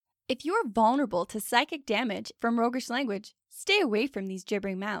If you're vulnerable to psychic damage from roguish language, stay away from these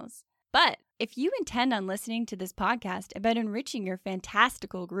gibbering mouths. But if you intend on listening to this podcast about enriching your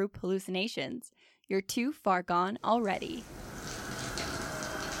fantastical group hallucinations, you're too far gone already.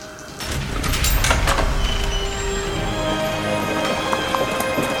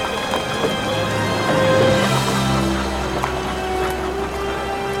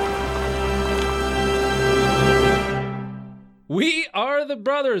 We are the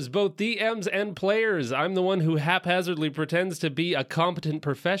brothers, both DMs and players. I'm the one who haphazardly pretends to be a competent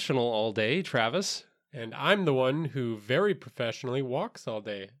professional all day, Travis. And I'm the one who very professionally walks all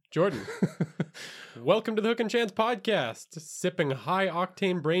day, Jordan. Welcome to the Hook and Chance podcast, sipping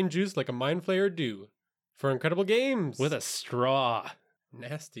high-octane brain juice like a Mind Flayer do for incredible games. With a straw.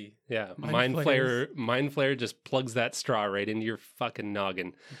 Nasty. Yeah, Mind Flayer just plugs that straw right into your fucking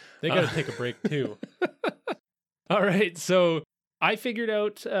noggin. They gotta take a break too. All right, so I figured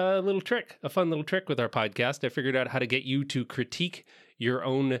out a fun little trick with our podcast. I figured out how to get you to critique your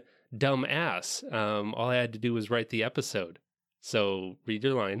own dumb ass. All I had to do was write the episode. So read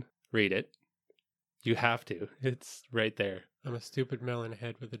your line, read it. You have to. It's right there. I'm a stupid melon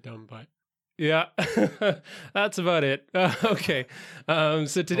head with a dumb butt. Yeah, that's about it. Okay, so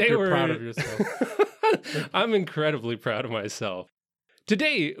today Hope you're we're proud of yourself. I'm incredibly proud of myself.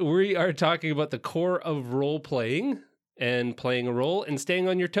 Today, we are talking about the core of role-playing and playing a role and staying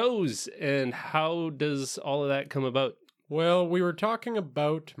on your toes. And how does all of that come about? Well, we were talking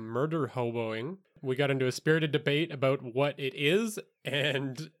about murder hoboing. We got into a spirited debate about what it is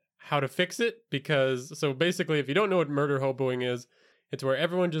and how to fix it. So basically, if you don't know what murder hoboing is, it's where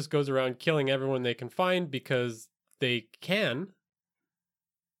everyone just goes around killing everyone they can find because they can.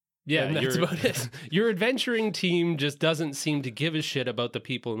 Yeah, and that's about it. Your adventuring team just doesn't seem to give a shit about the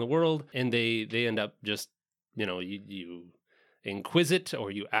people in the world, and they end up just, you inquisit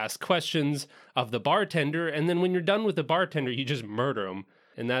or you ask questions of the bartender, and then when you're done with the bartender, you just murder him,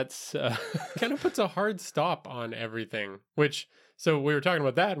 and that's kind of puts a hard stop on everything. So we were talking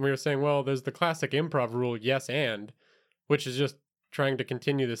about that, and we were saying, well, there's the classic improv rule, yes and, which is just trying to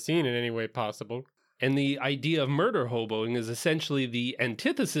continue the scene in any way possible. And the idea of murder hoboing is essentially the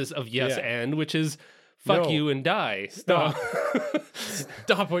antithesis of yes and, which is fuck you and die. Stop.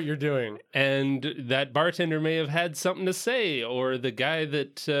 Stop what you're doing. And that bartender may have had something to say, or the guy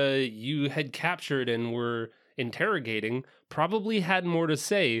that you had captured and were interrogating probably had more to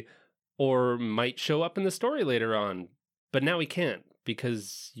say, or might show up in the story later on. But now he can't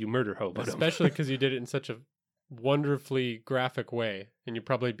because you murder hoboed him. Especially because you did it in such a wonderfully graphic way, and you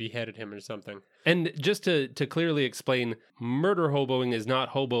probably beheaded him or something. And just to clearly explain, murder hoboing is not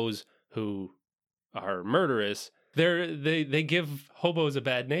hobos who are murderous. They give hobos a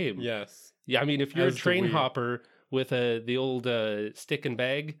bad name. Yes. Yeah, I mean, if you're a train hopper with the old stick and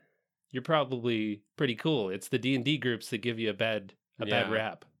bag, you're probably pretty cool. It's the D&D groups that give you a bad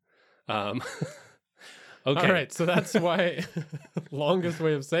rap. Okay. All right, so that's why longest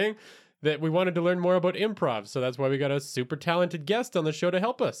way of saying that we wanted to learn more about improv. So that's why we got a super talented guest on the show to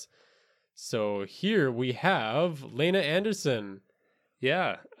help us. So here we have Lena Anderson.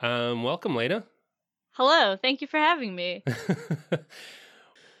 Yeah. Welcome, Lena. Hello. Thank you for having me.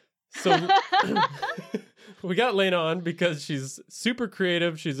 So we got Lena on because she's super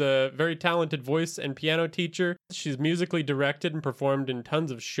creative. She's a very talented voice and piano teacher. She's musically directed and performed in tons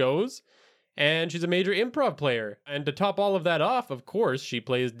of shows. And she's a major improv player. And to top all of that off, of course, she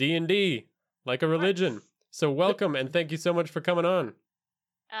plays D&D like a religion. So welcome, and thank you so much for coming on.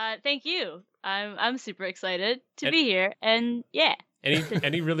 Thank you. I'm super excited to be here, and yeah.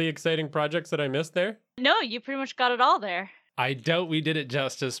 Any really exciting projects that I missed there? No, you pretty much got it all there. I doubt we did it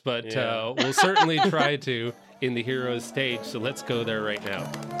justice, but we'll certainly try to in the Heroes stage. So let's go there right now.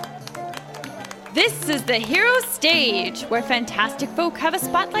 This is the Heroes Stage, where fantastic folk have a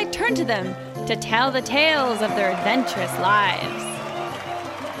spotlight turned to them to tell the tales of their adventurous lives.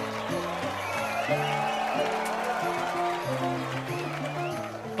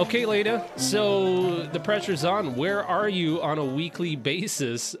 Okay, Lena, so the pressure's on. Where are you on a weekly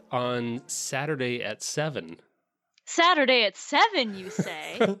basis on Saturday at 7? Saturday at 7, you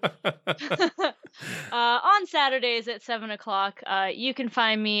say? On Saturdays at 7 o'clock, you can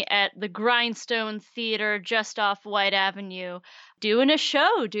find me at the Grindstone Theater just off White Avenue doing a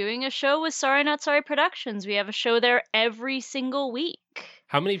show with Sorry Not Sorry Productions. We have a show there every single week.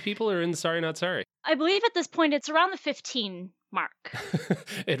 How many people are in Sorry Not Sorry? I believe at this point it's around the 15 mark.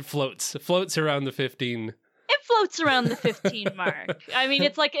 It floats around the 15. It floats around the 15 mark. I mean,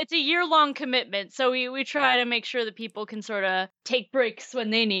 it's a year-long commitment, so we try to make sure that people can sort of take breaks when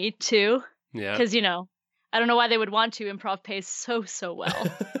they need to. Yeah. Because, I don't know why they would want to. Improv pays so well.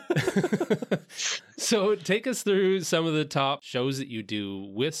 So take us through some of the top shows that you do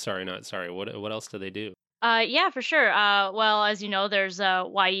with Sorry Not Sorry. What else do they do? Yeah, for sure. Well, as you know, there's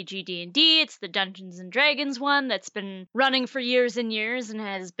YEG D&D. It's the Dungeons and Dragons one that's been running for years and years and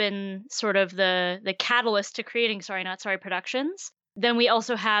has been sort of the catalyst to creating Sorry Not Sorry Productions. Then we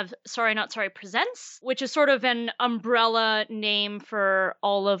also have Sorry Not Sorry Presents, which is sort of an umbrella name for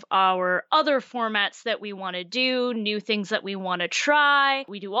all of our other formats that we want to do, new things that we want to try.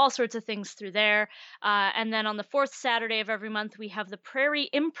 We do all sorts of things through there. And then on the fourth Saturday of every month, we have the Prairie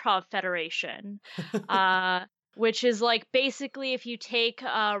Improv Federation, which is like basically if you take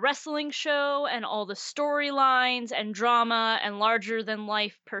a wrestling show and all the storylines and drama and larger than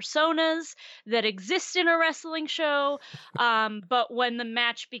life personas that exist in a wrestling show, but when the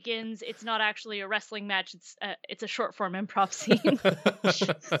match begins, it's not actually a wrestling match. It's a short form improv scene.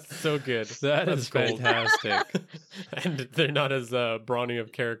 So good. That's gold. fantastic. And they're not as brawny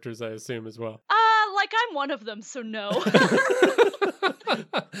of characters, I assume, as well. Like I'm one of them, so no.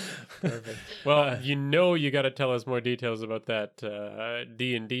 Perfect. Well, you got to tell us more details about that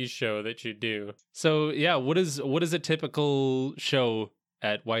D&D show that you do. So yeah, what is a typical show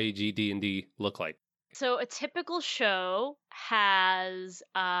at YEG D&D look like? So a typical show has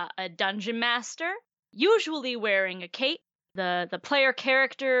a dungeon master, usually wearing a cape. The player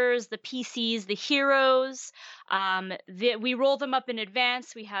characters, the PCs, the heroes, we roll them up in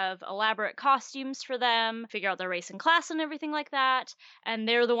advance. We have elaborate costumes for them, figure out their race and class and everything like that. And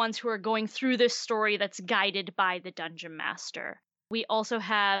they're the ones who are going through this story that's guided by the dungeon master. We also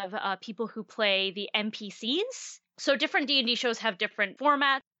have people who play the NPCs. So different D&D shows have different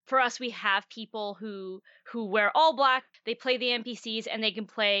formats. For us, we have people who wear all black. They play the NPCs and they can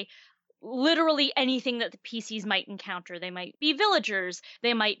play literally anything that the PCs might encounter. They might be villagers,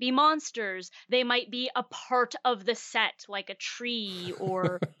 they might be monsters, they might be a part of the set, like a tree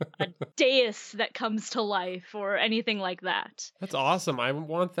or a dais that comes to life or anything like that. That's awesome. I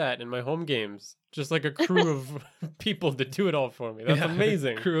want that in my home games. Just like a crew of people to do it all for me. That's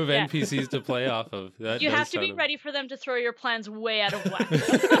amazing. Crew of NPCs to play off of. You have to be ready for them to throw your plans way out of whack.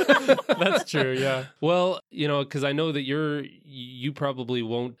 That's true, yeah. Well, because I know that you probably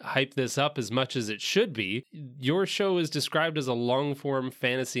won't hype this up as much as it should be. Your show is described as a long-form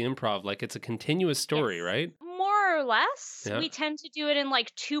fantasy improv, like it's a continuous story, Yes. right? More or less. Yeah. We tend to do it in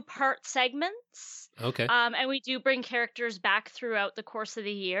like 2-part segments. Okay. And we do bring characters back throughout the course of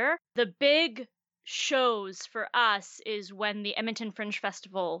the year. The big shows for us is when the Edmonton Fringe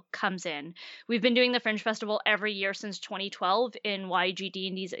Festival comes in. We've been doing the Fringe Festival every year since 2012 in YG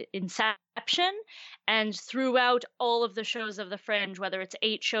D&D's inception, and throughout all of the shows of the Fringe, whether it's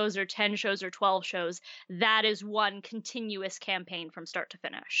 8 shows or 10 shows or 12 shows, that is one continuous campaign from start to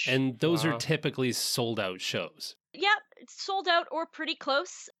finish. And those are Wow. typically sold out shows. Yeah, it's sold out or pretty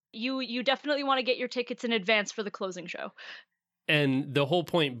close. You definitely want to get your tickets in advance for the closing show. And the whole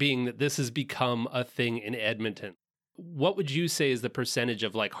point being that this has become a thing in Edmonton. What would you say is the percentage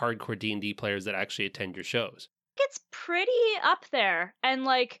of like hardcore D&D players that actually attend your shows? It's pretty up there. And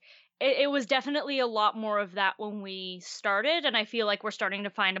like it was definitely a lot more of that when we started, and I feel like we're starting to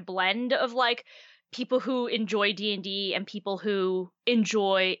find a blend of like people who enjoy D&D and people who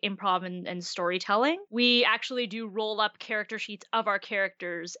enjoy improv and storytelling. We actually do roll up character sheets of our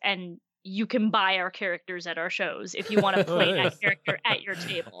characters, and you can buy our characters at our shows if you want to play Nice. that character at your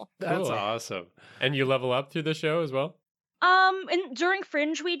table. That's Cool. awesome. And you level up through the show as well? And during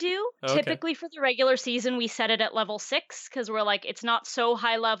Fringe we do. Okay. Typically for the regular season we set it at level 6 because we're like, it's not so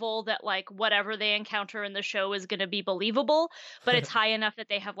high level that like whatever they encounter in the show is going to be believable, but it's high enough that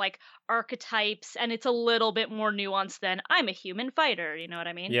they have like archetypes and it's a little bit more nuanced than I'm a human fighter, you know what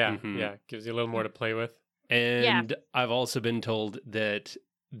I mean? Yeah, Mhm. yeah. Gives you a little more to play with. And I've also been told that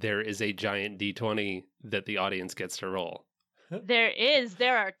there is a giant D20 that the audience gets to roll. There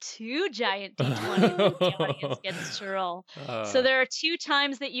are 2 giant D20s that the audience gets to roll. So there are 2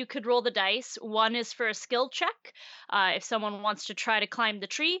 times that you could roll the dice. One is for a skill check. If someone wants to try to climb the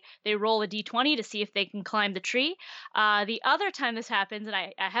tree, they roll a D20 to see if they can climb the tree. The other time this happens, and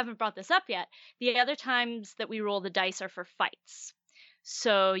I haven't brought this up yet, the other times that we roll the dice are for fights.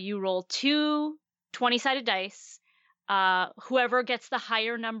 So you roll 2 20-sided dice. Whoever gets the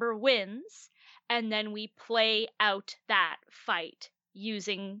higher number wins. And then we play out that fight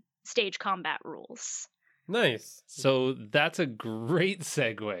using stage combat rules. Nice. So that's a great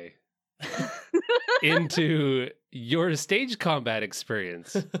segue into your stage combat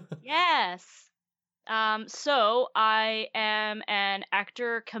experience. Yes. So I am an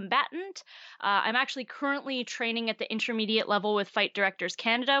actor combatant. I'm actually currently training at the intermediate level with Fight Directors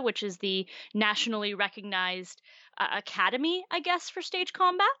Canada, which is the nationally recognized academy, I guess, for stage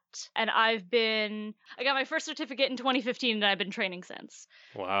combat. And I got my first certificate in 2015, and I've been training since.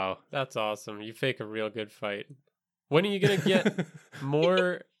 Wow. That's awesome. You fake a real good fight. When are you going to get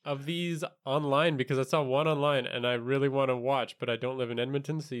more of these online? Because I saw one online and I really want to watch, but I don't live in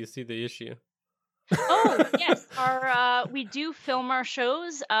Edmonton, so you see the issue. Oh, yes. We do film our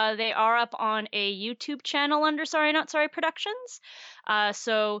shows. They are up on a YouTube channel under Sorry Not Sorry Productions.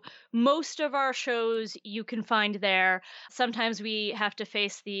 So most of our shows you can find there. Sometimes we have to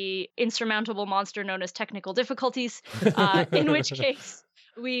face the insurmountable monster known as technical difficulties, in which case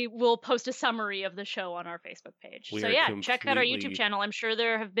we will post a summary of the show on our Facebook page. We So are yeah, check out our YouTube completely- channel. I'm sure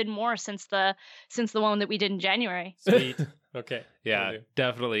there have been more since the one that we did in January. Sweet. Okay. Yeah, will do.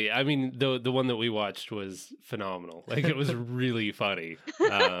 definitely. I mean, the one that we watched was phenomenal. Like, it was really funny.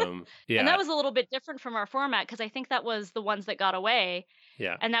 Yeah. And that was a little bit different from our format because I think that was the ones that got away,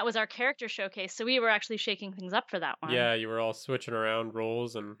 yeah. and that was our character showcase. So we were actually shaking things up for that one. Yeah, you were all switching around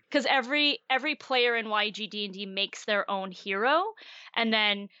roles and Because every player in YG D&D makes their own hero, and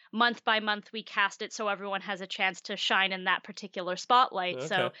then month by month we cast it so everyone has a chance to shine in that particular spotlight.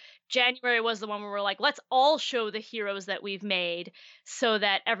 So Okay. January was the one where we're like, let's all show the heroes that we've made so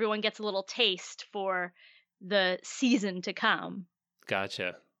that everyone gets a little taste for the season to come.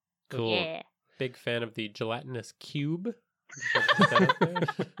 Gotcha. Cool. Yeah. big fan of the gelatinous cube. Just put that out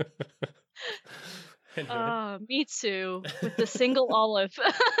there. Anyway. Me too, with the single olive.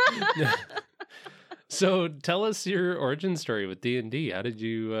 So tell us your origin story with D&D. How did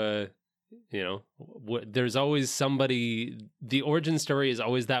you, there's always somebody, the origin story is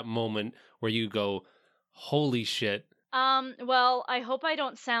always that moment where you go, holy shit. Well, I hope I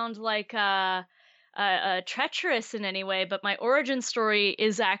don't sound like treacherous in any way, but my origin story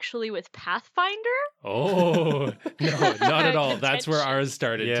is actually with Pathfinder. Oh, no, not at all. That's where ours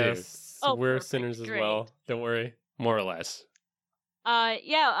started too. Yes, Oh, we're perfect, sinners as great. well. Don't worry. More or less.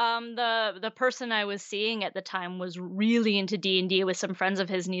 The person I was seeing at the time was really into D&D with some friends of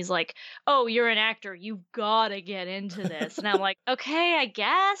his, and he's like, "Oh, you're an actor. You've got to get into this." And I'm like, "Okay, I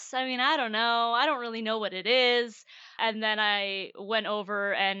guess. I mean, I don't know. I don't really know what it is." And then I went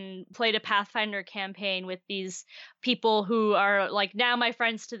over and played a Pathfinder campaign with these people who are like now my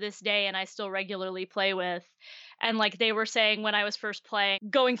friends to this day and I still regularly play with. And like they were saying when I was first playing,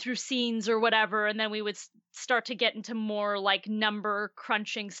 going through scenes or whatever, and then we would start to get into more like number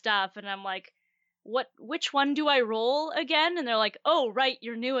crunching stuff. And I'm like, which one do I roll again? And they're like, "Oh, right,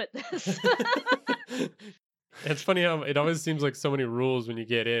 you're new at this." It's funny how it always seems like so many rules when you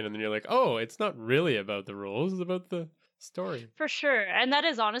get in, and then you're like, oh, it's not really about the rules, it's about the story. For sure. And that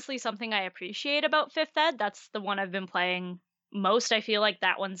is honestly something I appreciate about Fifth Ed. That's the one I've been playing most. I feel like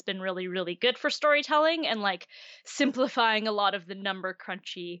that one's been really, really good for storytelling and like simplifying a lot of the number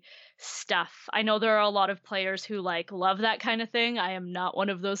crunchy stuff. I know there are a lot of players who like love that kind of thing. I am not one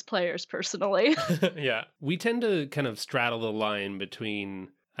of those players personally. Yeah. We tend to kind of straddle the line between,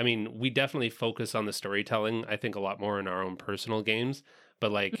 I mean, we definitely focus on the storytelling, I think, a lot more in our own personal games.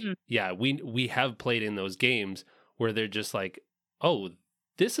 But like, yeah, we have played in those games where they're just like, oh,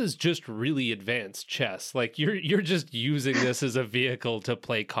 this is just really advanced chess. Like you're just using this as a vehicle to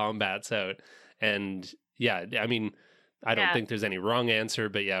play combats out. And yeah, I mean, I don't think there's any wrong answer,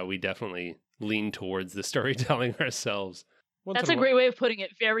 but yeah, we definitely lean towards the storytelling ourselves. That's a great way of putting it.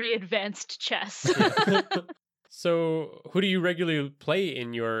 Very advanced chess. So, who do you regularly play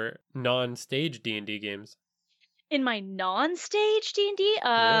in your non-stage D&D games? In my non-stage D&D,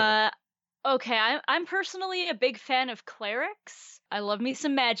 Yeah. okay, I'm personally a big fan of clerics. I love me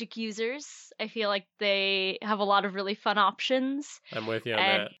some magic users. I feel like they have a lot of really fun options. I'm with you on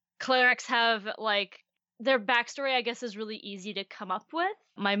And that. clerics have like their backstory, I guess, is really easy to come up with.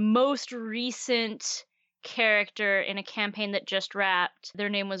 My most recent character in a campaign that just wrapped, their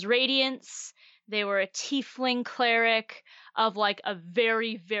name was Radiance. They were a tiefling cleric of like a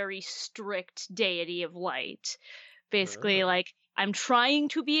very, very strict deity of light. Basically, Oh. like, I'm trying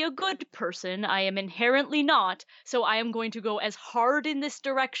to be a good person. I am inherently not. So I am going to go as hard in this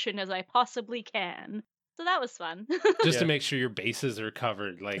direction as I possibly can. So that was fun. Just to Yeah. make sure your bases are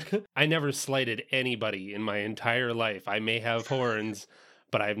covered. Like, I never slighted anybody in my entire life. I may have horns,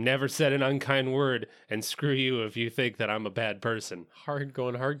 but I've never said an unkind word, and screw you if you think that I'm a bad person.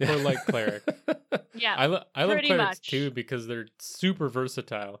 Hardcore like cleric. Yeah, I love pretty clerics much. too because they're super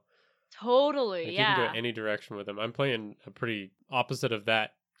versatile. totally. Like, Yeah. you can go any direction with them. I'm playing a pretty opposite of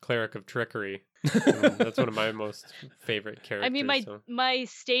that cleric of trickery. And that's one of my most favorite characters. I mean, so. my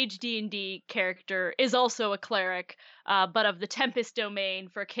stage D&D character is also a cleric, but of the Tempest domain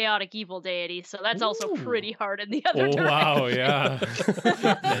for chaotic evil deity. So that's also Ooh. pretty hard in the other Oh, direction. wow, yeah.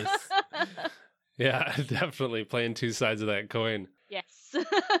 Nice. Yeah, definitely playing two sides of that coin. Yes.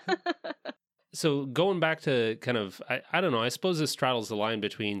 So going back to kind of, I don't know, I suppose this straddles the line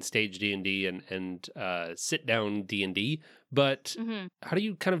between stage D&D and sit down D&D, but Mhm. how do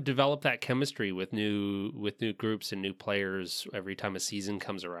you kind of develop that chemistry with new groups and new players every time a season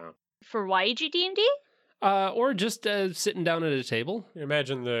comes around? For YEG D&D? Or just sitting down at a table? You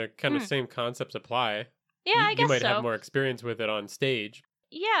imagine the kind of Hmm. same concepts apply. Yeah, you, I you guess might so. have more experience with it on stage.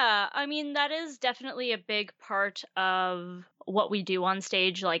 Yeah, I mean, that is definitely a big part of what we do on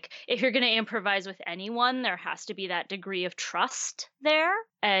stage. Like, if you're going to improvise with anyone, there has to be that degree of trust there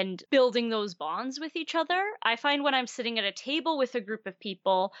and building those bonds with each other. I find when I'm sitting at a table with a group of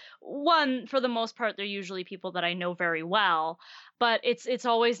people, one, for the most part, they're usually people that I know very well, but it's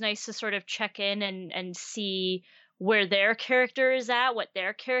always nice to sort of check in and see where their character is at, what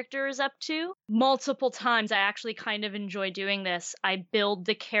their character is up to. Multiple times, I actually kind of enjoy doing this. I build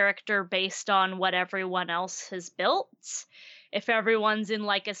the character based on what everyone else has built. If everyone's in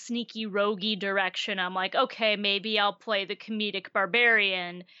like a sneaky roguey direction, I'm like, okay, maybe I'll play the comedic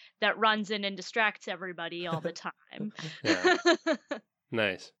barbarian that runs in and distracts everybody all the time. Yeah.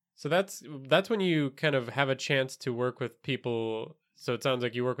 Nice. So that's when you kind of have a chance to work with people. So it sounds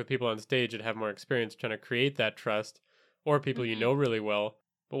like you work with people on stage that have more experience trying to create that trust, or people you Mhm. know really well.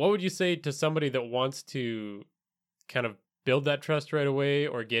 But what would you say to somebody that wants to kind of build that trust right away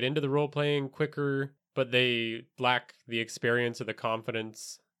or get into the role playing quicker, but they lack the experience or the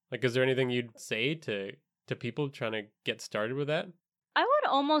confidence? Like, is there anything you'd say to people trying to get started with that? I would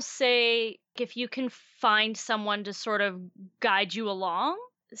almost say if you can find someone to sort of guide you along,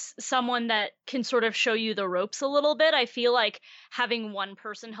 someone that can sort of show you the ropes a little bit. I feel like having one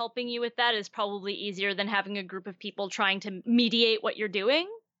person helping you with that is probably easier than having a group of people trying to mediate what you're doing.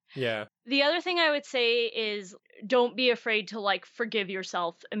 Yeah. The other thing I would say is don't be afraid to like forgive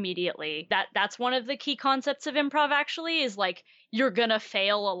yourself immediately. That's one of the key concepts of improv actually is like you're going to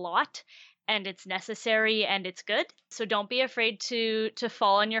fail a lot and it's necessary and it's good. So don't be afraid to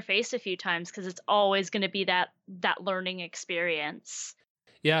fall on your face a few times because it's always going to be that learning experience.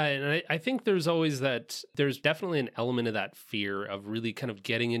 Yeah, and I think there's definitely an element of that fear of really kind of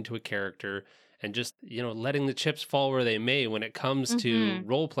getting into a character and just, letting the chips fall where they may when it comes to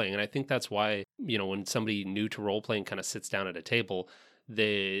role playing. And I think that's why, when somebody new to role playing kind of sits down at a table,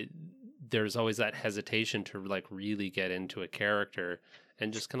 there's always that hesitation to like really get into a character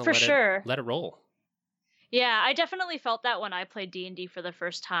and just kind of let it roll. Yeah, I definitely felt that when I played D&D for the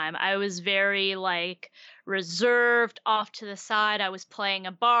first time. I was very like reserved, off to the side. I was playing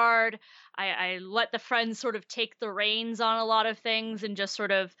a bard. I let the friends sort of take the reins on a lot of things and just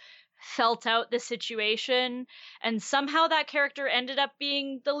sort of felt out the situation. And somehow that character ended up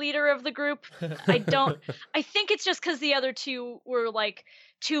being the leader of the group. I think it's just because the other two were like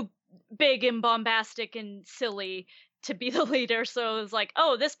too big and bombastic and silly to be the leader. So it was like,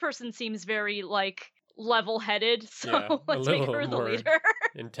 oh, this person seems very like level-headed, so let's make her the leader.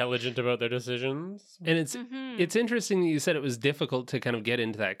 Intelligent about their decisions. And it's interesting that you said it was difficult to kind of get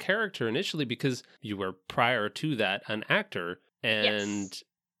into that character initially because you were prior to that an actor, and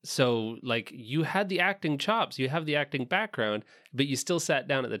so like you had the acting chops, you have the acting background, but you still sat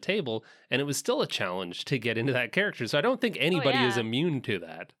down at the table and it was still a challenge to get into that character. So I don't think anybody is immune to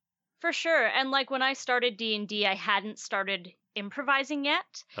that. For sure. And like when I started D&D, I hadn't started improvising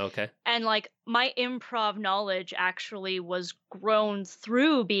yet. Okay. And like my improv knowledge actually was grown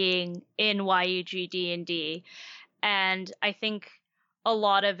through being in YEG D&D. And I think a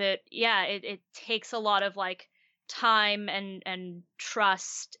lot of it, it takes a lot of like time and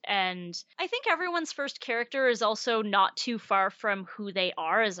trust. And I think everyone's first character is also not too far from who they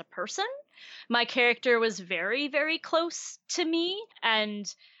are as a person. My character was very, very close to me,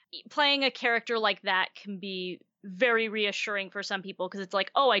 and playing a character like that can be very reassuring for some people because it's like,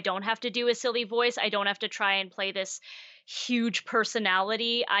 oh, I don't have to do a silly voice. I don't have to try and play this huge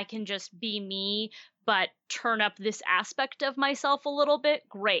personality. I can just be me, but turn up this aspect of myself a little bit.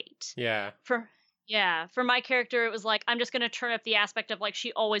 Great. Yeah. For my character, it was like, I'm just going to turn up the aspect of like,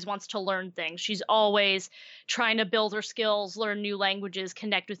 she always wants to learn things. She's always trying to build her skills, learn new languages,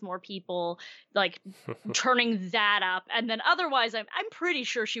 connect with more people, like turning that up. And then otherwise, I'm pretty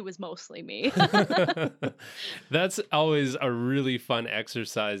sure she was mostly me. That's always a really fun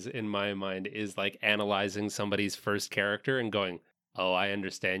exercise in my mind is like analyzing somebody's first character and going, Oh, I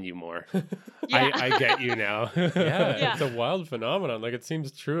understand you more. Yeah. I get you now. Yeah, Yeah. it's a wild phenomenon. Like, it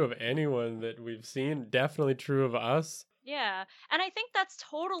seems true of anyone that we've seen. Definitely true of us. Yeah. And I think that's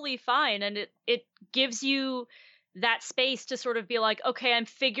totally fine. And it gives you that space to sort of be like, okay, I'm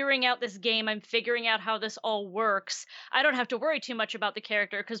figuring out this game. I'm figuring out how this all works. I don't have to worry too much about the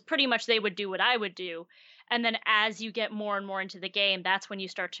character because pretty much they would do what I would do. And then as you get more and more into the game, that's when you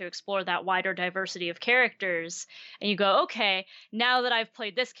start to explore that wider diversity of characters. And you go, okay, now that I've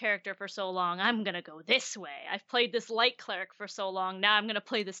played this character for so long, I'm going to go this way. I've played this light cleric for so long. Now I'm going to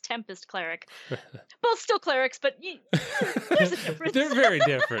play this tempest cleric. Both still clerics, but there's a difference. They're very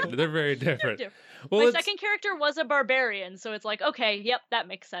different. They're very different. different. Well, My let's- second character was a barbarian, so it's like, okay, yep, that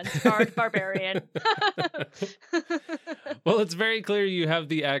makes sense. Bard, barbarian. Well, it's very clear you have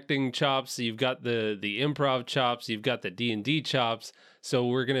the acting chops, you've got the improv chops, you've got the D&D chops. So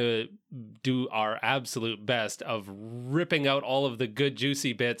we're going to do our absolute best of ripping out all of the good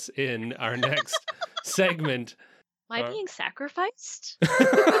juicy bits in our next segment. Am I being sacrificed?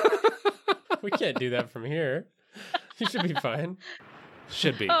 We can't do that from here. You should be fine.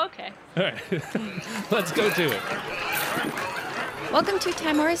 Should be. Oh, okay. All right. Let's go to it. Welcome to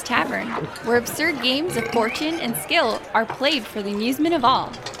Timora's Tavern, where absurd games of fortune and skill are played for the amusement of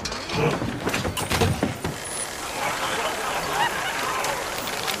all.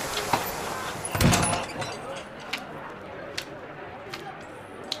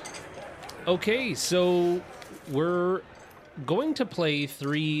 Okay, so we're going to play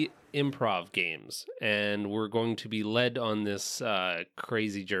 3 improv games, and we're going to be led on this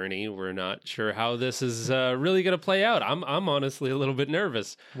crazy journey. We're not sure how this is really going to play out. I'm honestly a little bit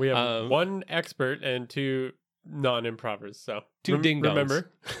nervous. We have one expert and 2 non-improvers. So 2 ding-dongs.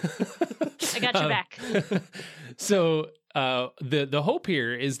 Remember, I got your back. So the hope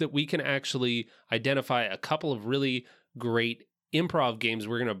here is that we can actually identify a couple of really great improv games.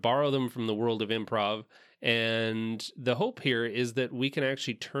 We're going to borrow them from the world of improv. And the hope here is that we can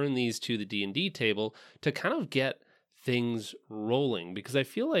actually turn these to the D&D table to kind of get things rolling. Because I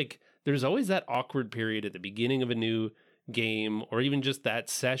feel like there's always that awkward period at the beginning of a new game, or even just that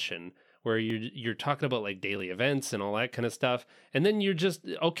session where you're talking about like daily events and all that kind of stuff. And then you're just,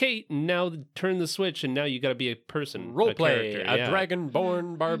 okay, now turn the switch and now you got to be a person. roleplay, character, a yeah.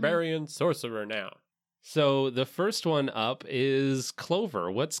 dragonborn barbarian sorcerer now. So the first one up is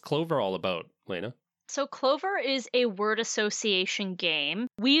Clover. What's Clover all about, Lena? So Clover is a word association game.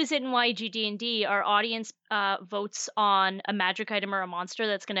 We use it in YGD&D. Our audience votes on a magic item or a monster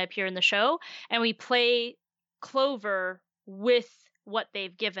that's going to appear in the show, and we play Clover with what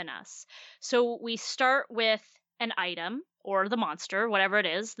they've given us. So we start with an item or the monster, whatever it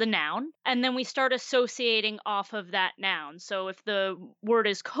is, the noun, and then we start associating off of that noun. So if the word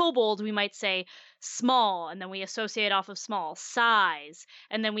is kobold, we might say small, and then we associate off of small, size,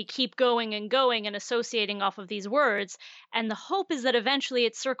 and then we keep going and associating off of these words. And the hope is that eventually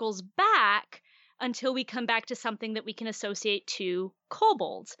it circles back until we come back to something that we can associate to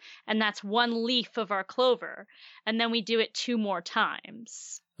kobold. And that's one leaf of our clover. And then we do it 2 more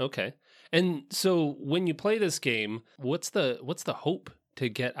times. Okay. And so when you play this game, what's the hope to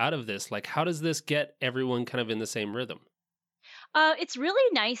get out of this? Like, how does this get everyone kind of in the same rhythm? It's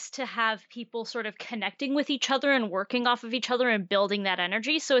really nice to have people sort of connecting with each other and working off of each other and building that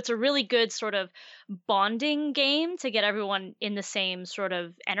energy. So it's a really good sort of bonding game to get everyone in the same sort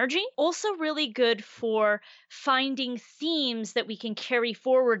of energy. Also really good for finding themes that we can carry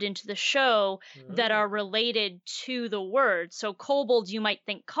forward into the show that are related to the word. So kobold, you might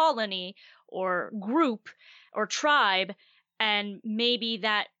think colony or group or tribe, and maybe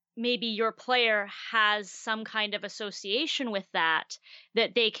your player has some kind of association with that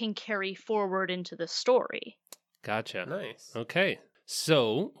they can carry forward into the story. Gotcha. Nice. Okay.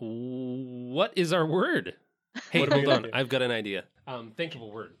 So what is our word? Hey, What are we hold gonna on. do? I've got an idea. Think of a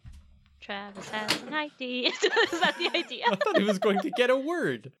word. Travis has an idea. Is that the idea? I thought he was going to get a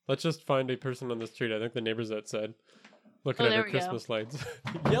word. Let's just find a person on the street. I think the neighbors outside looking Oh, at there our we go. Christmas lights.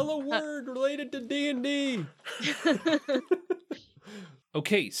 Yellow word related to D&D.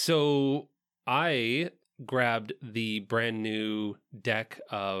 Okay, so I grabbed the brand new deck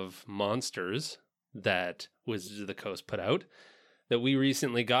of monsters that Wizards of the Coast put out that we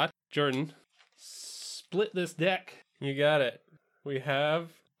recently got. Jordan, split this deck. You got it. We have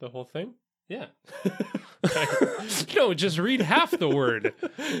the whole thing? Yeah. No, just read half the word.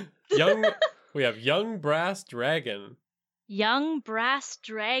 We have young brass dragon. Young brass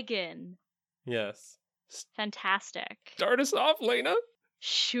dragon. Yes. Fantastic. Start us off, Lena.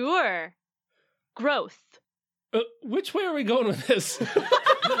 Sure. Growth. Which way are we going with this?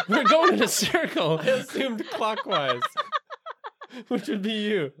 We're going in a circle. I assumed clockwise. Which would be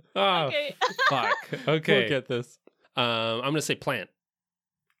you. Oh, Okay. fuck. We'll Okay. get this. I'm going to say plant.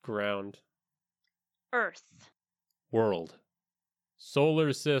 Ground. Earth. World.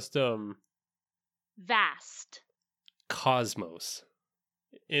 Solar system. Vast. Cosmos.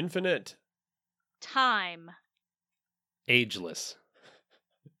 Infinite. Time. Ageless.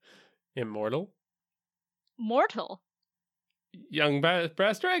 Immortal. Mortal. Young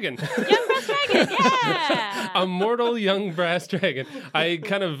brass dragon. Young brass dragon, yeah! A mortal young brass dragon. I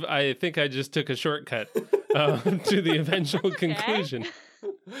think I just took a shortcut to the eventual conclusion.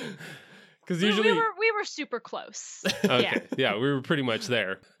 Because We usually, were super close. Okay. Yeah, we were pretty much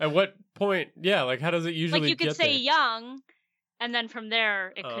there. at what point? Yeah, like how does it usually Like you could get say there? young, and then from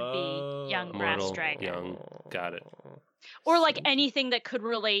there it could be young brass Mortal, dragon. young. Got it. Or like anything that could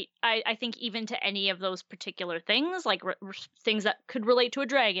relate, I think even to any of those particular things, like things that could relate to a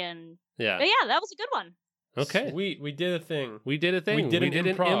dragon. Yeah. But yeah, that was a good one. Okay. Sweet, we did a thing. We did a thing. We did an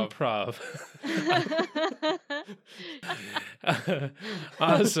improv.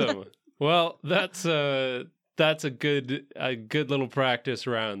 Awesome. Well, that's a good little practice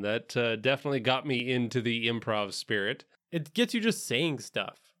round. That definitely got me into the improv spirit It gets you just saying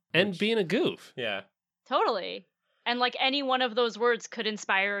stuff. and which- being a goof. Yeah. Totally. And like any one of those words could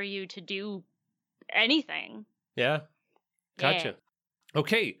inspire you to do anything. Yeah. Gotcha.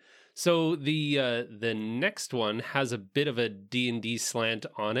 Okay. So the next one has a bit of a D&D slant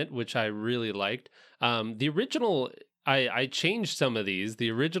on it, which I really liked. The original, I changed some of these. The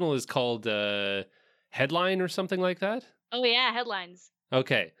original is called Headline or something like that. Oh yeah, headlines.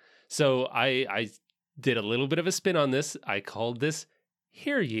 Okay. So I did a little bit of a spin on this. I called this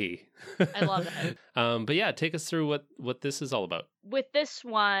Hear Ye. I love it. But yeah, take us through what this is all about. With this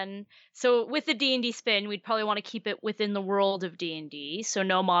one, so with the D&D spin, we'd probably want to keep it within the world of D&D, so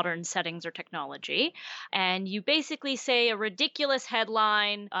no modern settings or technology. And you basically say a ridiculous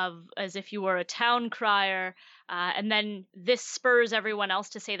headline of as if you were a town crier, and then this spurs everyone else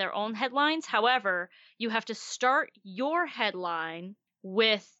to say their own headlines. However, you have to start your headline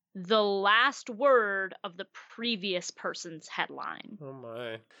with the last word of the previous person's headline. Oh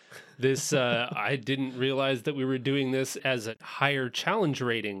my. This I didn't realize that we were doing this as a higher challenge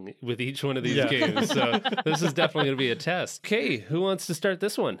rating with each one of these Yeah. games. So this is definitely going to be a test. Okay, who wants to start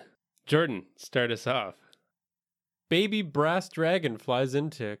this one? Jordan, start us off. Baby brass dragon flies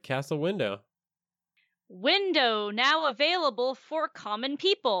into castle window. Window now available for common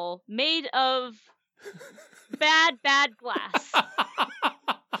people, made of bad glass.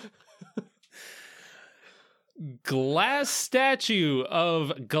 Glass statue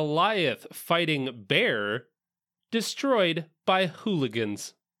of Goliath fighting bear destroyed by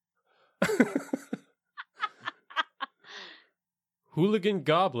hooligans. Hooligan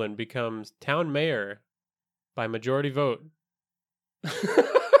goblin becomes town mayor by majority vote.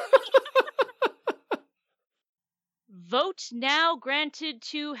 Vote now granted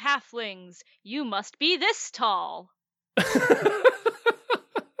to halflings. You must be this tall.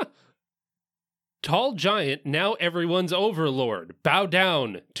 Tall giant, now everyone's overlord. Bow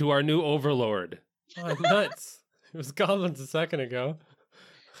down to our new overlord. Oh, nuts. It was goblins a second ago.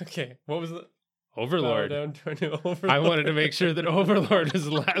 Okay, what was it? Overlord. Bow down to a new overlord. I wanted to make sure that overlord is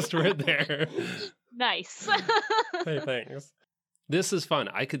the last word there. Nice. Hey, thanks. This is fun.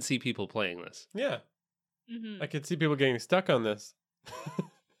 I could see people playing this. Yeah, Mhm. I could see people getting stuck on this.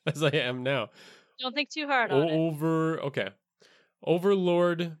 As I am now. Don't think too hard on it. Okay.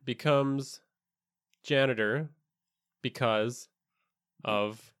 Overlord becomes janitor because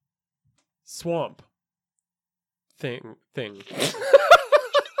of swamp thing.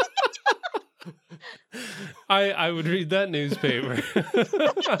 I would read that newspaper.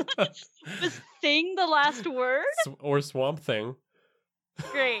 Was thing the last word? Or swamp thing.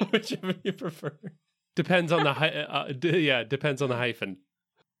 Great. Whichever you prefer. Depends on the depends on the hyphen.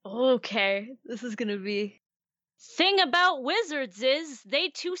 Okay, this is gonna be. Thing about wizards is they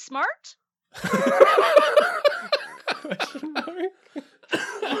too smart? Question mark?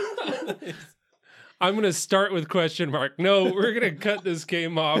 I'm going to start with question mark. No, we're going to cut this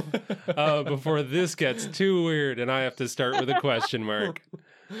game off before this gets too weird and I have to start with a question mark.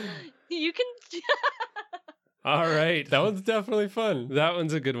 You can. All right. That one's definitely fun. That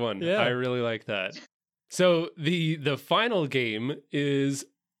one's a good one. Yeah. I really like that. So the final game is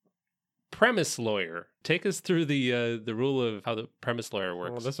premise lawyer. Take us through the rule of how the premise lawyer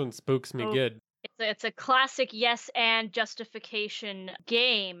works. Well, this one spooks me Oh. good. It's a classic yes and justification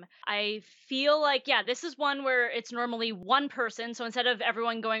game. I feel like, yeah, this is one where it's normally one person. So instead of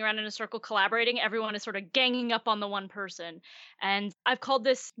everyone going around in a circle collaborating, everyone is sort of ganging up on the one person. And I've called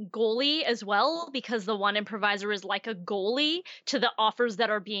this goalie as well because the one improviser is like a goalie to the offers that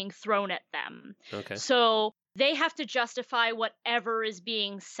are being thrown at them. Okay. So they have to justify whatever is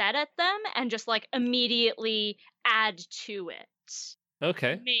being said at them and just like immediately add to it.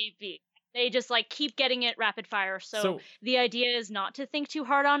 Okay. Maybe. They just like keep getting it rapid fire. So, So- the idea is not to think too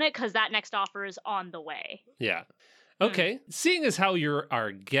hard on it because that next offer is on the way. Yeah. Okay. Seeing as how you're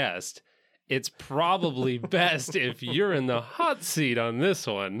our guest, it's probably best if you're in the hot seat on this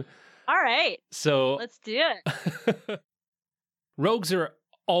one. All right, So, let's do it. rogues are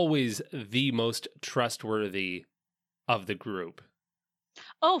always the most trustworthy of the group.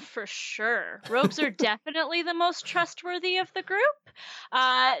 Oh, for sure. Rogues are definitely the most trustworthy of the group.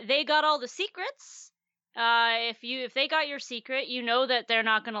 They got all the secrets. If they got your secret, you know that they're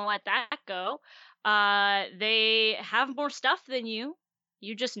not going to let that go. They have more stuff than you.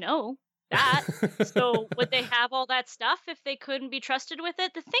 You just know that. So would they have all that stuff if they couldn't be trusted with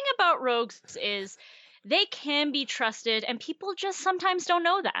it? The thing about rogues is they can be trusted, and people just sometimes don't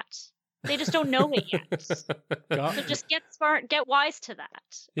know that. They just don't know it yet. So just get smart, get wise to that,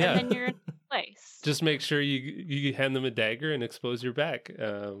 Yeah. and then you're in place. Just make sure you hand them a dagger and expose your back.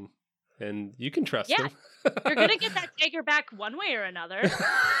 And you can trust Yeah. them. You're gonna get that dagger back one way or another.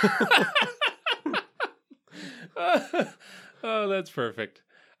 Oh, that's perfect.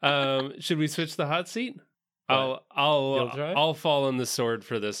 Should we switch the hot seat? What? You'll try? I'll fall on the sword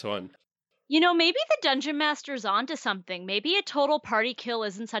for this one. You know, maybe the dungeon master's onto something. Maybe a total party kill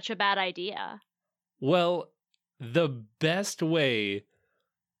isn't such a bad idea. Well, the best way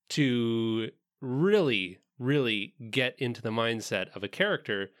to really, really get into the mindset of a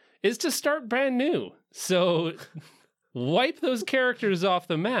character is to start brand new. So wipe those characters off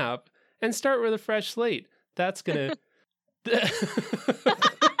the map and start with a fresh slate. That's gonna.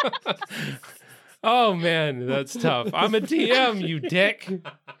 Oh man, that's tough. I'm a DM, you dick.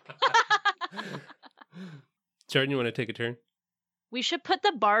 Jordan, you want to take a turn? We should put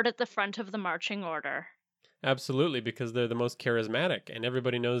the bard at the front of the marching order. Absolutely, because they're the most charismatic, and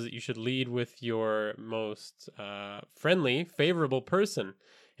everybody knows that you should lead with your most friendly, favorable person.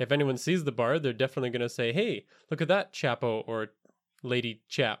 If anyone sees the bard, they're definitely going to say, "Hey, look at that chapo or lady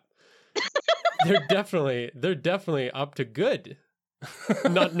chap." They're definitely up to good,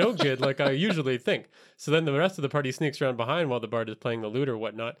 not no good like I usually think. So then the rest of the party sneaks around behind while the bard is playing the lute or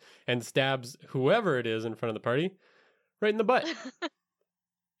whatnot, and stabs whoever it is in front of the party right in the butt.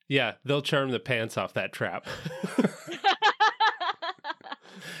 Yeah, they'll charm the pants off that trap.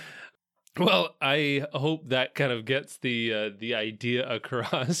 Well, I hope that kind of gets the idea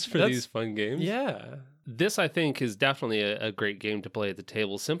across for That's- these fun games. Yeah. This, I think, is definitely a great game to play at the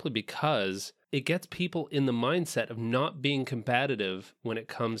table simply because it gets people in the mindset of not being competitive when it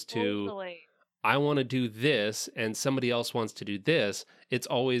comes to, Totally. I want to do this and somebody else wants to do this. It's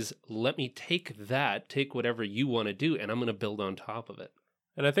always, let me take whatever you want to do, and I'm going to build on top of it.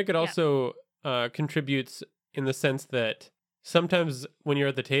 And I think it also contributes in the sense that sometimes when you're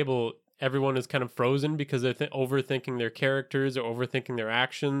at the table, everyone is kind of frozen because they're overthinking their characters or overthinking their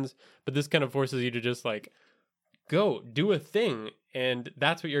actions. But this kind of forces you to just like, go, do a thing. And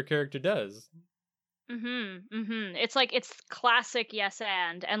that's what your character does. It's like, it's classic yes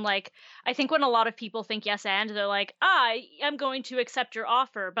and like, I think when a lot of people think yes and, they're like, I'm going to accept your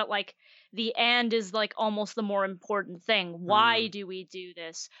offer, but like the and is like almost the more important thing. Why do we do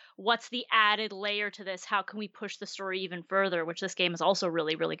this? What's the added layer to this? How can we push the story even further, which this game is also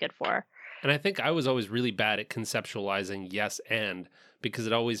really, really good for. And I think I was always really bad at conceptualizing yes and, because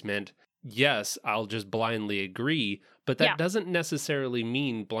it always meant, yes, I'll just blindly agree, but that Yeah. doesn't necessarily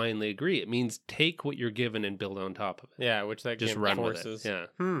mean blindly agree. It means take what you're given and build on top of it. Yeah, which that Just game run forces. with it.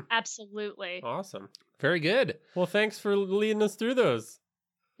 Yeah. Absolutely. Awesome. Very good. Well, thanks for leading us through those.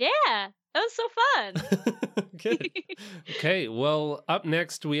 Yeah, that was so fun. Good. Okay, well, up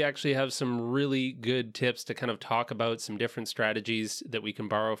next, we actually have some really good tips to kind of talk about some different strategies that we can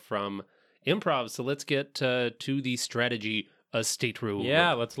borrow from improv. So let's get to the strategy estate room.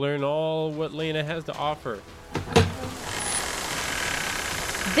 Yeah, let's learn all what Lena has to offer.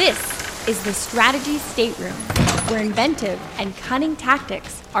 This is the Strategy Stateroom, where inventive and cunning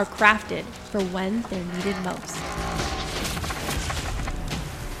tactics are crafted for when they're needed most.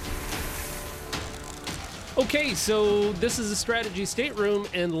 Okay, so this is a strategy stateroom,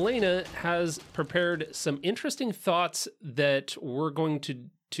 and Lena has prepared some interesting thoughts that we're going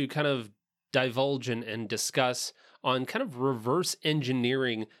to kind of divulge and discuss on kind of reverse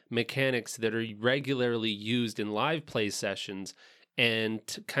engineering mechanics that are regularly used in live play sessions and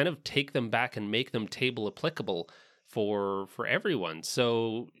to kind of take them back and make them table applicable for everyone.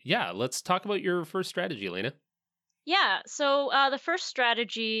 So yeah, let's talk about your first strategy, Elena. Yeah, so the first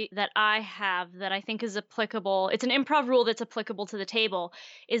strategy that I have that I think is applicable, it's an improv rule that's applicable to the table,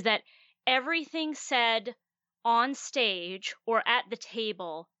 is that everything said on stage or at the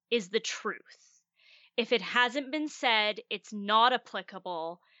table is the truth. If it hasn't been said, it's not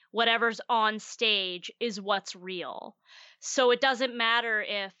applicable. Whatever's on stage is what's real. So it doesn't matter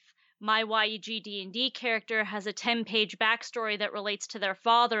if my YEG D&D character has a 10-page backstory that relates to their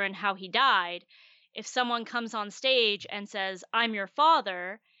father and how he died. If someone comes on stage and says, I'm your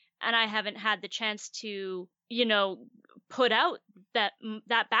father, and I haven't had the chance to, put out that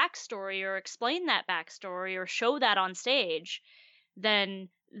backstory or explain that backstory or show that on stage, then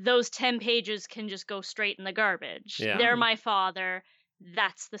those 10 pages can just go straight in the garbage. Yeah. They're my father.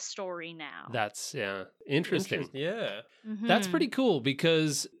 That's the story now. That's interesting. Yeah. That's pretty cool,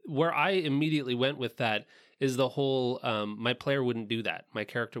 because where I immediately went with that is the whole my player wouldn't do that. My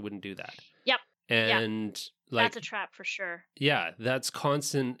character wouldn't do that. Yep. And that's a trap for sure. Yeah, that's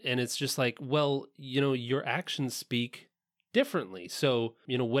constant. And it's just like, well, your actions speak differently. So,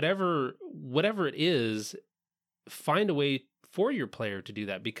 whatever it is, find a way for your player to do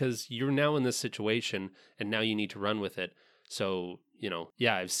that, because you're now in this situation and now you need to run with it. So,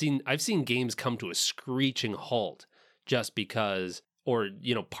 yeah, I've seen games come to a screeching halt just because, or,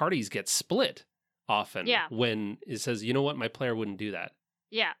 parties get split often when it says, you know what, my player wouldn't do that.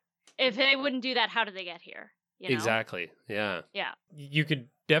 Yeah. If they wouldn't do that, how did they get here? Exactly. Yeah. Yeah. You could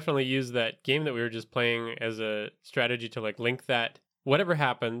definitely use that game that we were just playing as a strategy to like link that, whatever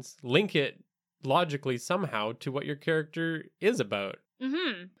happens, link it logically somehow to what your character is about.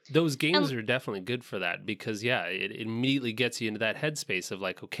 Mm-hmm. Those games are definitely good for that, because it immediately gets you into that headspace of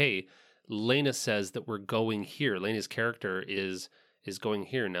like, okay, Lena says that we're going here. Lena's character is going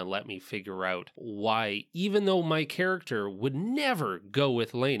here. Now let me figure out why, even though my character would never go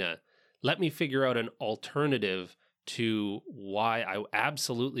with Lena, let me figure out an alternative to why I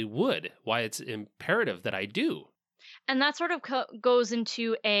absolutely would, why it's imperative that I do. And that sort of goes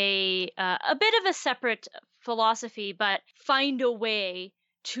into a bit of a separate philosophy, but find a way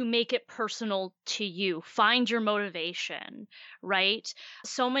to make it personal to you. Find your motivation, right?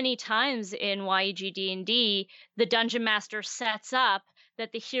 So many times in YEG D&D, the dungeon master sets up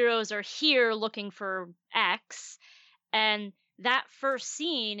that the heroes are here looking for X, and that first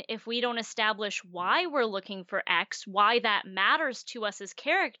scene, if we don't establish why we're looking for X, why that matters to us as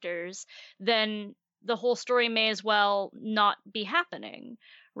characters, then the whole story may as well not be happening,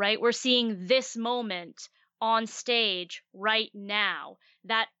 right? We're seeing this moment on stage right now.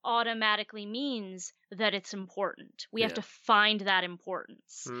 That automatically means that it's important. We have to find that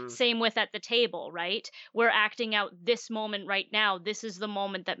importance. Same with at the table, right? We're acting out this moment right now. This is the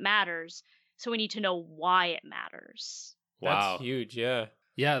moment that matters. So we need to know why it matters. Wow. That's huge, yeah.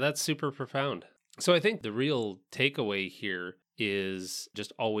 Yeah, that's super profound. So I think the real takeaway here is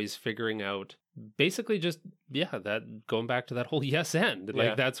just always figuring out, basically just, that going back to that whole yes and.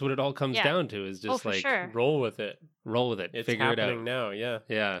 Like, that's what it all comes down to, is just roll with it. Roll with it. It's figure it out. happening now, yeah.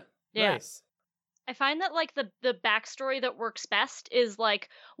 Yeah. Nice. I find that like the backstory that works best is like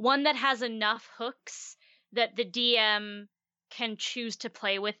one that has enough hooks that the DM can choose to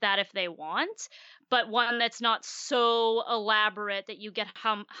play with that if they want, but one that's not so elaborate that you get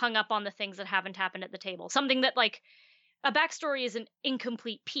hung up on the things that haven't happened at the table. Something that, like, a backstory is an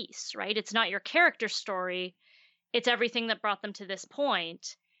incomplete piece, right? It's not your character story. It's everything that brought them to this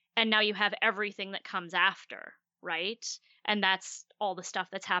point, and now you have everything that comes after, right? And that's all the stuff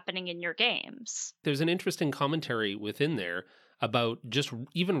that's happening in your games. There's an interesting commentary within there about just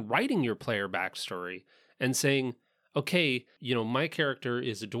even writing your player backstory and saying, okay, my character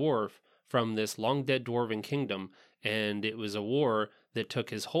is a dwarf from this long dead dwarven kingdom, and it was a war that took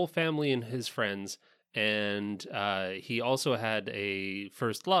his whole family and his friends, and he also had a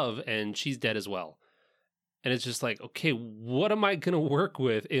first love, and she's dead as well. And it's just like, okay, what am I going to work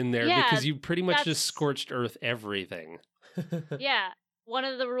with in there? Yeah, because you pretty much just scorched earth everything. Yeah. One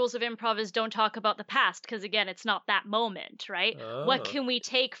of the rules of improv is don't talk about the past, because again, it's not that moment, right? Oh. What can we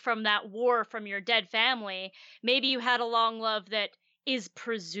take from that war, from your dead family? Maybe you had a long love that is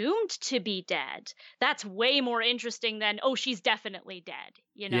presumed to be dead. That's way more interesting than, oh, she's definitely dead,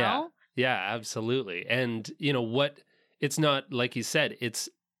 Yeah, absolutely. And it's not, like you said, it's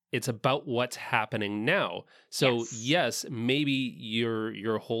about what's happening now. So yes, maybe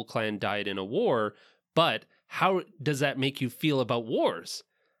your whole clan died in a war, but how does that make you feel about wars?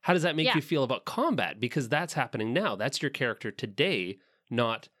 How does that make Yeah. you feel about combat? Because that's happening now. That's your character today,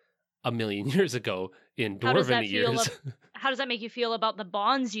 not a million years ago in How does Dwarven that feel years. How does that make you feel about the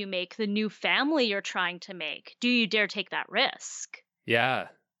bonds you make, the new family you're trying to make? Do you dare take that risk? Yeah.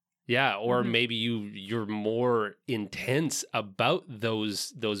 Yeah, or Mhm. maybe you're more intense about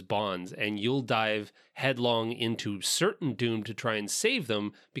those bonds and you'll dive headlong into certain doom to try and save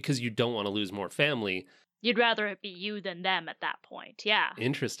them because you don't want to lose more family. You'd rather it be you than them at that point. Yeah.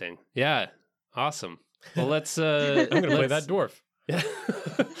 Interesting. Yeah. Awesome. Well, let's I'm going to play let's- that dwarf. Yeah.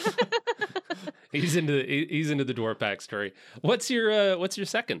 he's into the dwarf backstory. What's your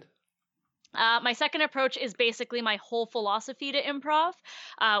second? My second approach is basically my whole philosophy to improv,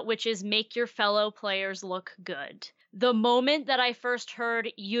 which is make your fellow players look good. The moment that I first heard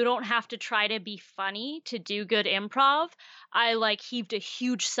you don't have to try to be funny to do good improv, I heaved a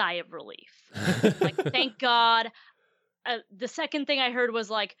huge sigh of relief. Thank God. The second thing I heard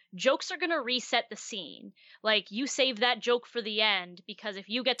was jokes are going to reset the scene. You save that joke for the end because if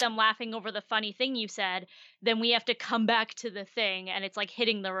you get them laughing over the funny thing you said, then we have to come back to the thing and it's like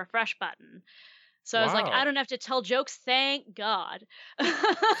hitting the refresh button. So I was like, Wow. I don't have to tell jokes. Thank God.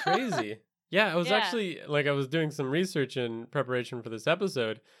 Crazy. Yeah, I was Yeah. actually I was doing some research in preparation for this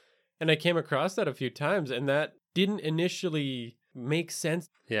episode, and I came across that a few times, and that didn't initially make sense.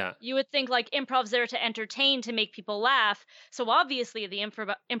 Yeah. You would think improv's there to entertain, to make people laugh. So obviously the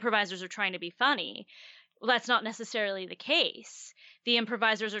improvisers are trying to be funny. Well, that's not necessarily the case. The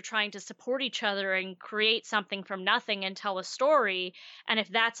improvisers are trying to support each other and create something from nothing and tell a story. And if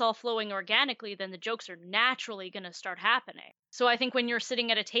that's all flowing organically, then the jokes are naturally going to start happening. So I think when you're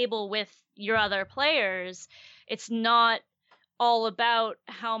sitting at a table with your other players, it's not all about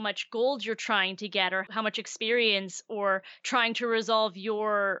how much gold you're trying to get or how much experience or trying to resolve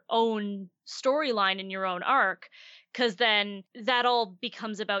your own storyline in your own arc, because then that all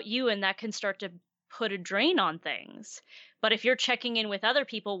becomes about you and that can start to put a drain on things. But if you're checking in with other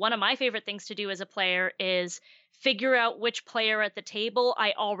people, one of my favorite things to do as a player is figure out which player at the table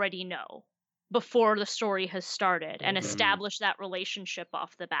I already know before the story has started and Mhm. establish that relationship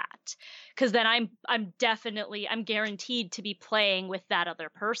off the bat, because then I'm guaranteed to be playing with that other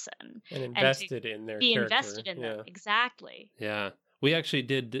person And to invested in their be character. invested in them. Exactly. Yeah. We actually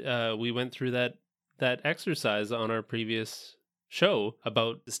did we went through that exercise on our previous show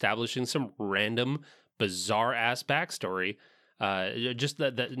about establishing some random bizarre ass backstory. Just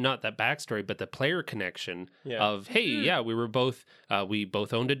that not that backstory, but the player connection Yeah. of, hey, Mhm. yeah, we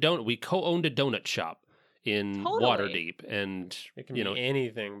both owned a donut. We co-owned a donut shop in Totally. Waterdeep, and It can you be know,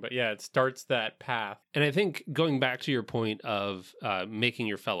 anything, but yeah, it starts that path. and I think going back to your point of making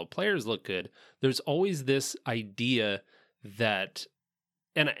your fellow players look good, there's always this idea that,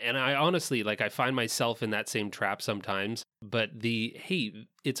 and I honestly, I find myself in that same trap sometimes, but hey,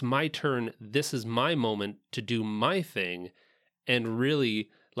 it's my turn. This is my moment to do my thing. And really,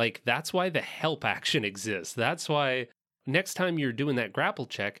 that's why the help action exists. That's why next time you're doing that grapple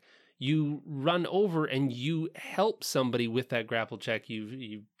check, you run over and you help somebody with that grapple check.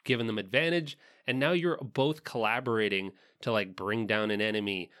 You've given them advantage, and now you're both collaborating to bring down an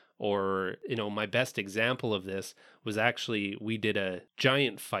enemy. Or, my best example of this was actually we did a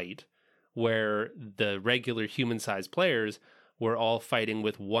giant fight where the regular human-sized players were all fighting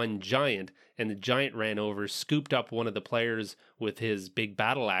with one giant, and the giant ran over, scooped up one of the players with his big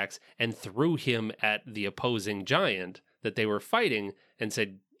battle axe, and threw him at the opposing giant that they were fighting, and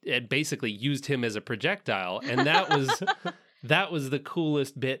it basically used him as a projectile. And that was the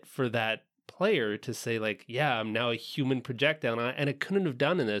coolest bit for that player to say, yeah, I'm now a human projectile, and I couldn't have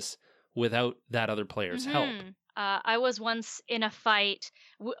done this without that other player's help. Mhm. I was once in a fight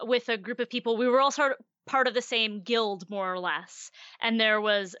with a group of people. We were all sort of part of the same guild, more or less. And there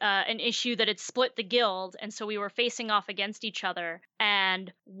was an issue that had split the guild. And so we were facing off against each other.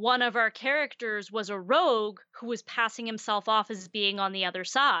 And one of our characters was a rogue who was passing himself off as being on the other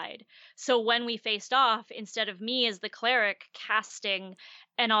side. So when we faced off, instead of me as the cleric casting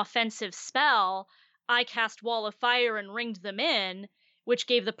an offensive spell, I cast Wall of Fire and ringed them in, which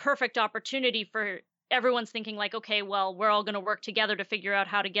gave the perfect opportunity for everyone's thinking okay, well, we're all going to work together to figure out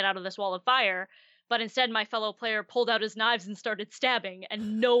how to get out of this Wall of Fire. But instead, my fellow player pulled out his knives and started stabbing,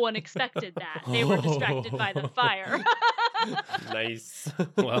 and no one expected that. They were distracted by the fire. Nice.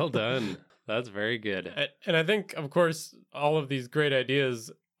 Well done. That's very good. And I think, of course, all of these great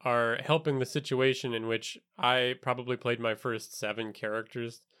ideas are helping the situation in which I probably played my first 7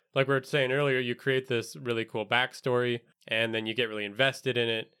 characters. Like we were saying earlier, you create this really cool backstory, and then you get really invested in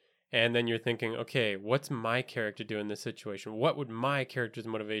it. And then you're thinking, okay, what's my character do in this situation? What would my character's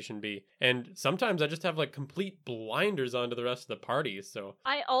motivation be? And sometimes I just have like complete blinders onto the rest of the party. So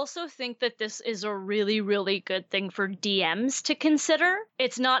I also think that this is a really, really good thing for DMs to consider.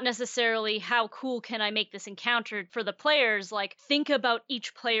 It's not necessarily how cool can I make this encounter for the players. Like, think about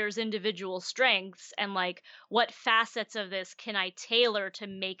each player's individual strengths and like what facets of this can I tailor to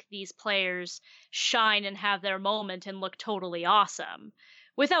make these players shine and have their moment and look totally awesome,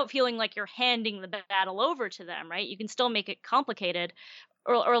 without feeling like you're handing the battle over to them, right? You can still make it complicated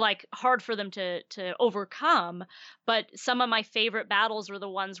or like hard for them to overcome, but some of my favorite battles were the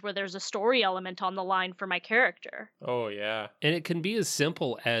ones where there's a story element on the line for my character. oh yeah. And it can be as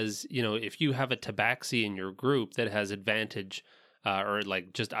simple as, if you have a tabaxi in your group that has advantage or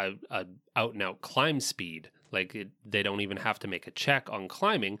like just a out and out climb speed, like they don't even have to make a check on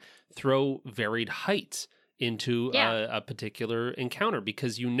climbing, throw varied heights into a particular encounter,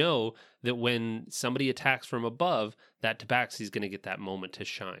 because you know that when somebody attacks from above, that tabaxi is going to get that moment to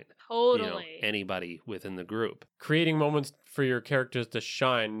shine. Totally. Anybody within the group. Creating moments for your characters to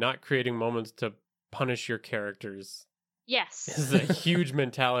shine, not creating moments to punish your characters. Yes. This is a huge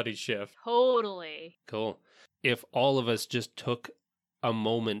mentality shift. Totally. Cool. If all of us just took a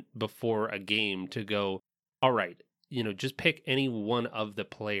moment before a game to go, all right, just pick any one of the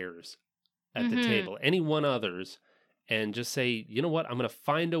players at the table, any one others, and just say, you know what, I'm going to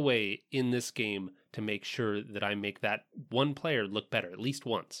find a way in this game to make sure that I make that one player look better at least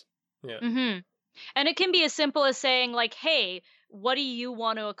once. Yeah. And it can be as simple as saying like, hey, what do you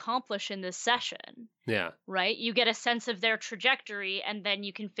want to accomplish in this session? Yeah. Right? You get a sense of their trajectory, and then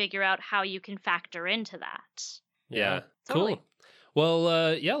you can figure out how you can factor into that. Yeah. Totally. Cool. Well,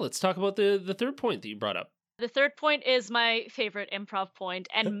 let's talk about the third point that you brought up. The third point is my favorite improv point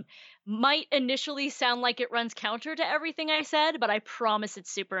and might initially sound like it runs counter to everything I said, but I promise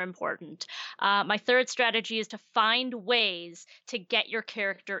it's super important. My third strategy is to find ways to get your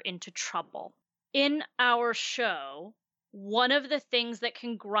character into trouble. In our show, one of the things that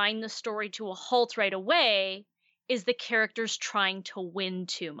can grind the story to a halt right away is the characters trying to win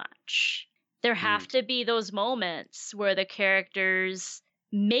too much. There have to be those moments where the characters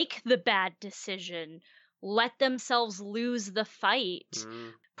make the bad decision, let themselves lose the fight,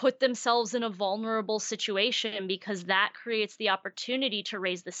 put themselves in a vulnerable situation, because that creates the opportunity to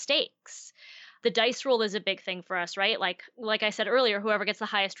raise the stakes. The dice roll is a big thing for us, right? Like I said earlier, whoever gets the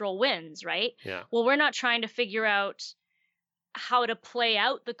highest roll wins, right? Yeah. Well, we're not trying to figure out how to play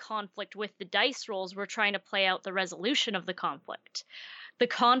out the conflict with the dice rolls. We're trying to play out the resolution of the conflict. The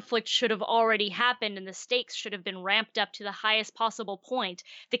conflict should have already happened and the stakes should have been ramped up to the highest possible point.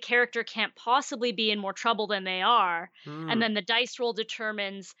 The character can't possibly be in more trouble than they are. And then the dice roll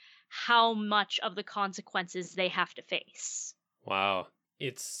determines how much of the consequences they have to face. Wow.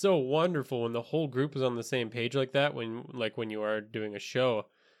 It's so wonderful when the whole group is on the same page like that, when you are doing a show.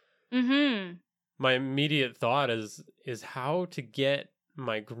 My immediate thought is how to get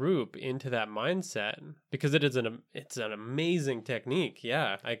my group into that mindset, because it's an amazing technique.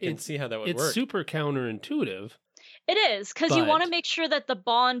 Yeah, I can see how that would work. It's super counterintuitive. It is, because you want to But- make sure that the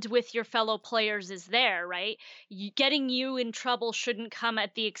bond with your fellow players is there, right? Getting you in trouble shouldn't come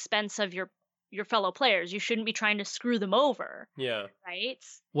at the expense of your fellow players. You shouldn't be trying to screw them over, Yeah. right?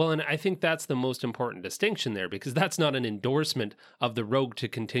 Well, and I think that's the most important distinction there, because that's not an endorsement of the rogue to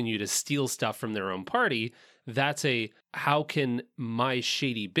continue to steal stuff from their own party. That's how can my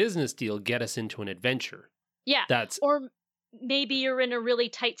shady business deal get us into an adventure? Yeah. That's Or maybe you're in a really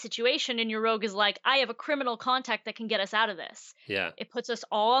tight situation and your rogue is like, I have a criminal contact that can get us out of this. yeah. It puts us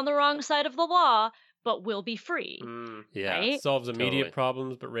all on the wrong side of the law, but we'll be free. Yeah. Right? Solves immediate Totally.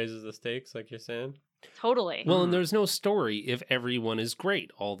 problems but raises the stakes, like you're saying. Totally. Well, and there's no story if everyone is great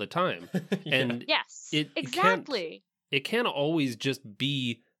all the time. Yeah. And Yes. it exactly. it can't always just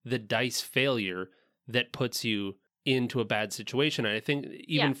be the dice failure that puts you into a bad situation. And I think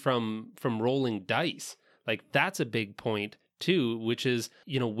even from rolling dice, like that's a big point too, which is,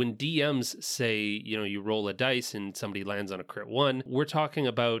 when DMs say, you roll a dice and somebody lands on a crit 1, we're talking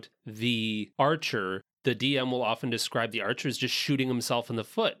about the archer. The DM will often describe the archer as just shooting himself in the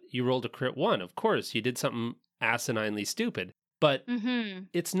foot. You rolled a crit 1. Of course, you did something asininely stupid, but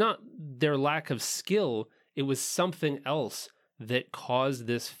it's not their lack of skill. It was something else that caused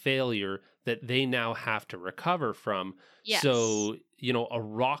this failure that they now have to recover from. Yes. So, a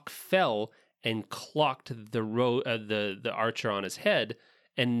rock fell and clocked the archer on his head,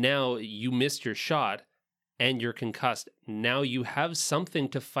 and now you missed your shot and you're concussed. Now you have something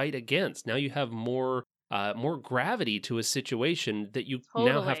to fight against. Now you have more gravity to a situation that you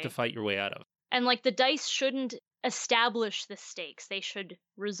now have to Totally. fight your way out of. And like the dice shouldn't establish the stakes. They should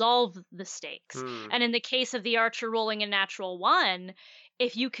resolve the stakes. And in the case of the archer rolling a natural 1,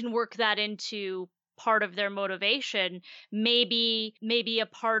 if you can work that into part of their motivation, maybe a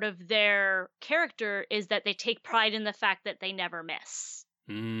part of their character is that they take pride in the fact that they never miss.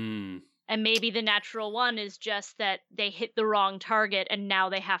 And maybe the natural 1 is just that they hit the wrong target and now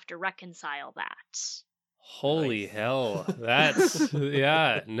they have to reconcile that. Holy hell. That's,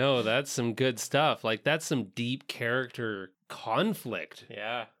 yeah, no, that's some good stuff. Like, that's some deep character conflict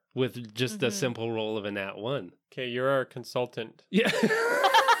Yeah. with just a simple roll of a nat 1. Okay, you're our consultant Yeah.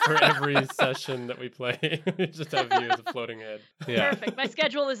 for every session that we play. We just have you as a floating head. Yeah. Perfect. My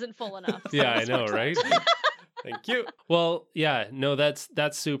schedule isn't full enough. so Yeah, I this know, works out. right? Thank you. Well, yeah, no, that's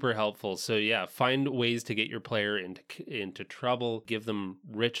super helpful. So yeah, find ways to get your player into trouble, give them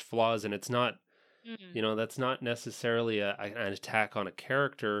rich flaws, and it's not, you know, that's not necessarily an attack on a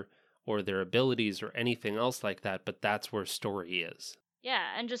character or their abilities or anything else like that, but that's where story is. Yeah,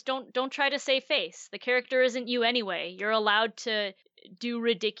 and just don't try to save face. The character isn't you anyway. You're allowed to do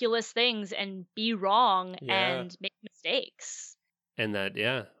ridiculous things and be wrong and make mistakes. And that,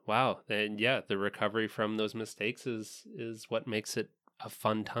 yeah, wow. And yeah, the recovery from those mistakes is what makes it a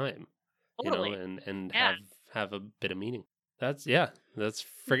fun time. Totally. You know, and Yeah. have a bit of meaning. That's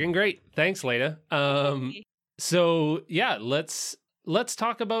friggin' great. Thanks, Lena. So yeah, let's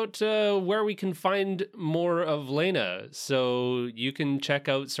talk about where we can find more of Lena. So you can check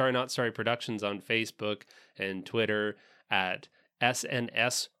out Sorry Not Sorry Productions on Facebook and Twitter at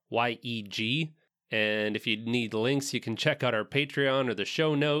SNSYEG. And if you need links, you can check out our Patreon or the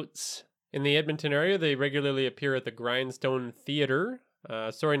show notes. In the Edmonton area, they regularly appear at the Grindstone Theater.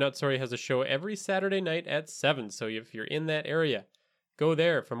 Sorry Not Sorry has a show every Saturday night at 7. So if you're in that area, go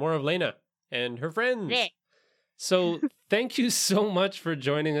there for more of Lena and her friends. Yeah. So thank you so much for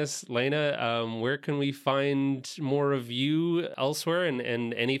joining us, Lena. Where can we find more of you elsewhere and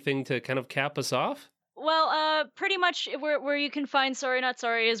anything to kind of cap us off? Well, pretty much where you can find Sorry Not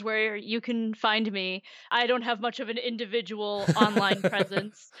Sorry is where you can find me. I don't have much of an individual online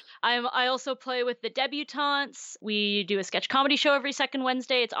presence. I also play with the Debutantes. We do a sketch comedy show every second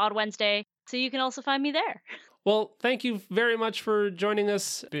Wednesday. It's Odd Wednesday. So you can also find me there. Well, thank you very much for joining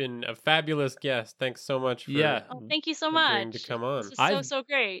us. Been a fabulous guest. Thanks so much for Oh, thank you so agreeing much. to come on. This is so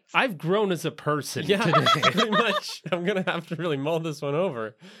great. I've grown as a person Yeah, today. pretty much. I'm going to have to really mull this one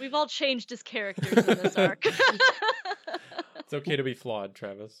over. We've all changed as characters in this arc. It's okay to be flawed,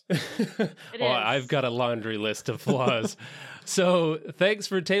 Travis. Well, I've got a laundry list of flaws. So thanks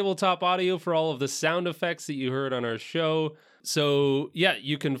for Tabletop Audio for all of the sound effects that you heard on our show. So yeah,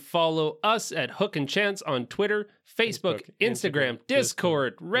 you can follow us at Hook and Chance on Twitter, Facebook, Instagram,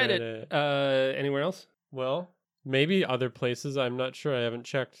 Discord, Reddit. Anywhere else? Well, maybe other places. I'm not sure. I haven't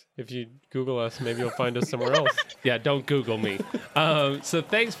checked. If you Google us, maybe you'll find us somewhere else. Yeah, don't Google me. So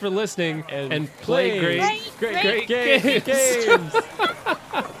thanks for listening and play great games. games.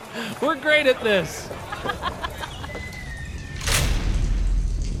 We're great at this.